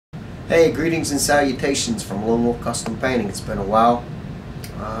Hey, greetings and salutations from Lone Wolf Custom Painting. It's been a while.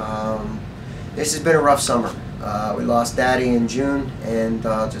 This has been a rough summer. We lost Daddy in June and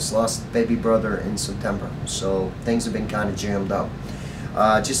just lost baby brother in September. So things have been kind of jammed up.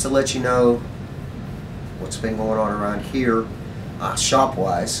 Just to let you know what's been going on around here,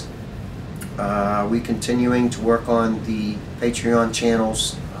 shop-wise. We continuing to work on the Patreon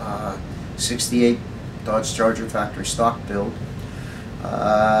channels, 68 Dodge Charger factory stock build.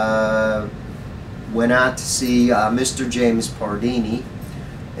 Went out to see Mr. James Pardini,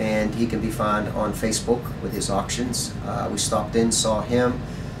 and he can be found on Facebook with his auctions. We stopped in, saw him,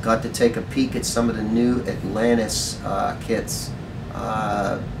 got to take a peek at some of the new Atlantis kits.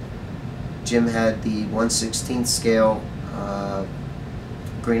 Jim had the 1/16 scale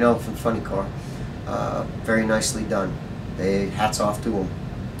Green Elephant funny car. Very nicely done. Hats off to them.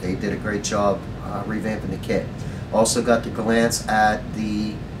 They did a great job revamping the kit. Also got to glance at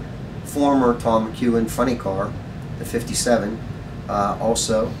the former Tom McEwen funny car, the 57.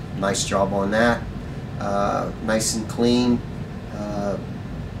 Also, nice job on that. Nice and clean.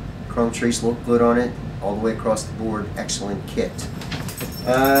 Chrome trees look good on it. All the way across the board, excellent kit.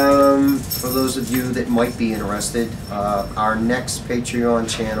 For those of you that might be interested, our next Patreon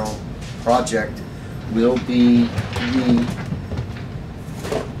channel project will be the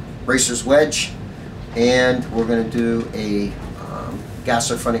Racer's Wedge, and we're going to do a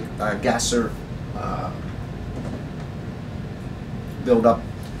Gasser funny Gasser build up.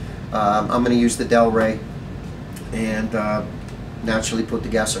 I'm going to use the Del Rey and naturally put the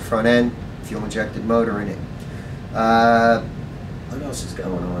Gasser front end, fuel injected motor in it. What else is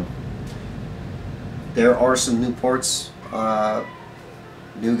going on? There are some new parts,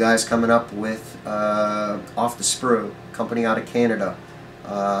 new guys coming up with Off the Sprue, company out of Canada.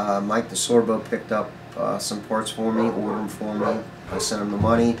 Mike DeSorbo picked up some parts for me, ordered them for me. I sent him the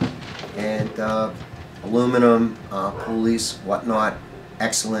money, and aluminum, pulleys, whatnot,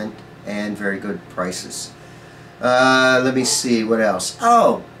 excellent and very good prices. Let me see what else.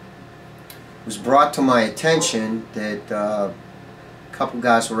 Oh, it was brought to my attention that a couple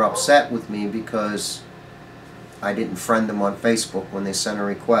guys were upset with me because I didn't friend them on Facebook when they sent a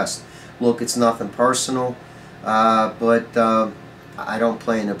request. Look, it's nothing personal, but I don't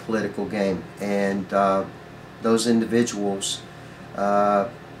play in a political game, and those individuals,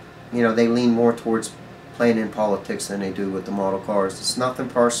 you know, they lean more towards playing in politics than they do with the model cars. It's nothing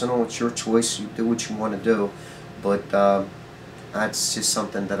personal. It's your choice. You do what you want to do, but that's just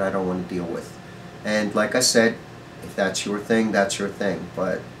something that I don't want to deal with. And like I said, if that's your thing, that's your thing,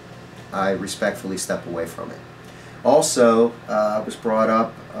 but I respectfully step away from it. Also, I was brought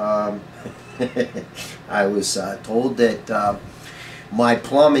up, I was told that my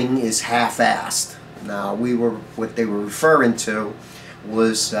plumbing is half-assed. Now, what they were referring to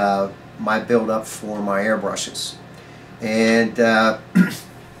was my build-up for my airbrushes. And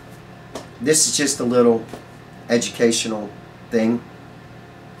this is just a little educational thing.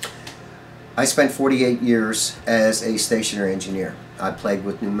 I spent 48 years as a stationary engineer. I played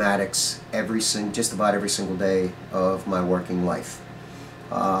with pneumatics just about every single day of my working life.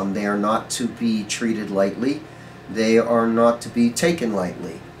 They are not to be treated lightly. They are not to be taken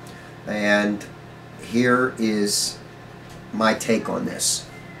lightly. And here is my take on this.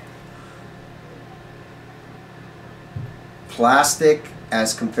 Plastic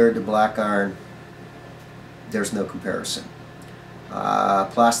as compared to black iron, there's no comparison.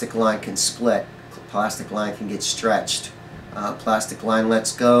 Plastic line can split. Plastic line can get stretched. Plastic line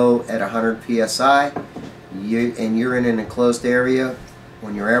lets go at 100 psi, and you're in an enclosed area.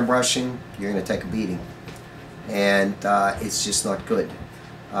 When you're airbrushing, you're going to take a beating, and it's just not good.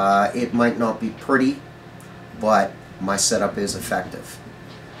 It might not be pretty, but my setup is effective.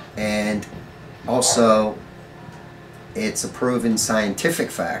 And also, it's a proven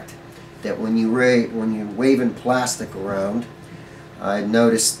scientific fact that when you're waving plastic around, I've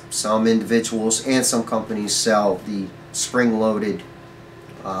noticed some individuals and some companies sell the spring-loaded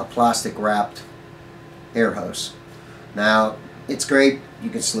plastic wrapped air hose. Now, it's great. You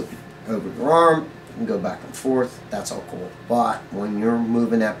can slip it over your arm and go back and forth. That's all cool. But when you're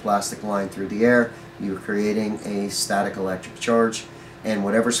moving that plastic line through the air, you're creating a static electric charge, and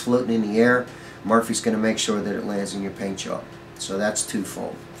whatever's floating in the air, Murphy's going to make sure that it lands in your paint job. So that's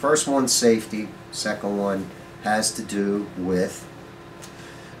twofold. First one's safety. Second one has to do with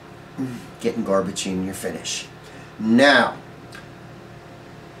getting garbage in your finish. Now,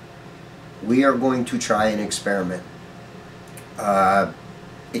 we are going to try an experiment.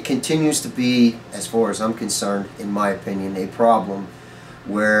 It continues to be, as far as I'm concerned, in my opinion, a problem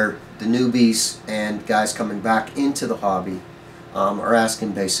where the newbies and guys coming back into the hobby are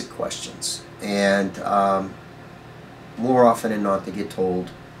asking basic questions. And more often than not, they get told,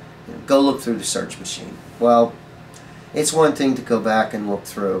 you know, go look through the search machine. Well, it's one thing to go back and look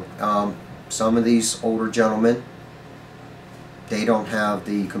through. Some of these older gentlemen, they don't have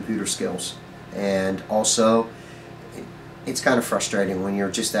the computer skills. And also, it's kind of frustrating when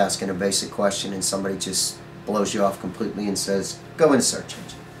you're just asking a basic question and somebody just blows you off completely and says, go in the search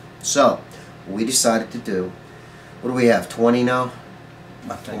engine. So, what we decided to do, what do we have, 20 now?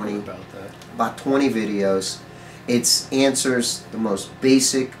 About 20. About 20 videos. It answers the most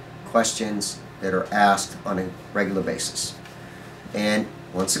basic questions that are asked on a regular basis. And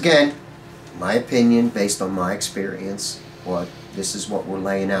once again, my opinion based on my experience, this is what we're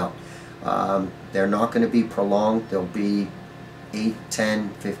laying out. They're not going to be prolonged. They'll be 8,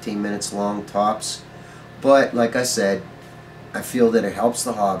 10, 15 minutes long tops. But like I said, I feel that it helps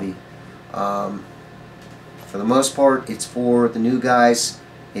the hobby. For the most part, it's for the new guys.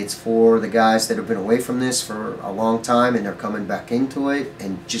 It's for the guys that have been away from this for a long time and they're coming back into it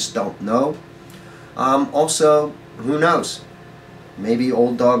and just don't know. Also, who knows? Maybe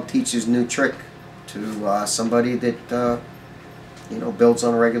Old Dog teaches a new trick to somebody that you know, builds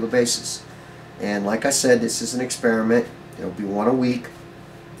on a regular basis. And like I said, this is an experiment. It'll be one a week.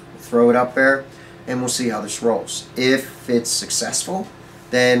 We'll throw it up there and we'll see how this rolls. If it's successful,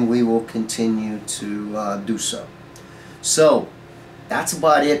 then we will continue to do so. So that's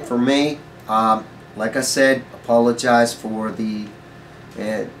about it for me. Like I said, apologize for the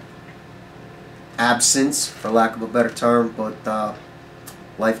absence, for lack of a better term, but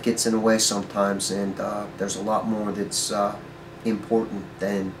life gets in the way sometimes, and there's a lot more that's important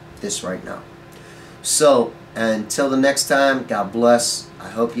than this right now. So until the next time, God bless. I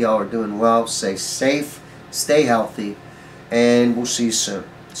hope y'all are doing well. Stay safe, stay healthy, and we'll see you soon.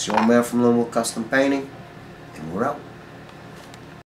 It's your old man from Linwood Custom Painting, and we're out.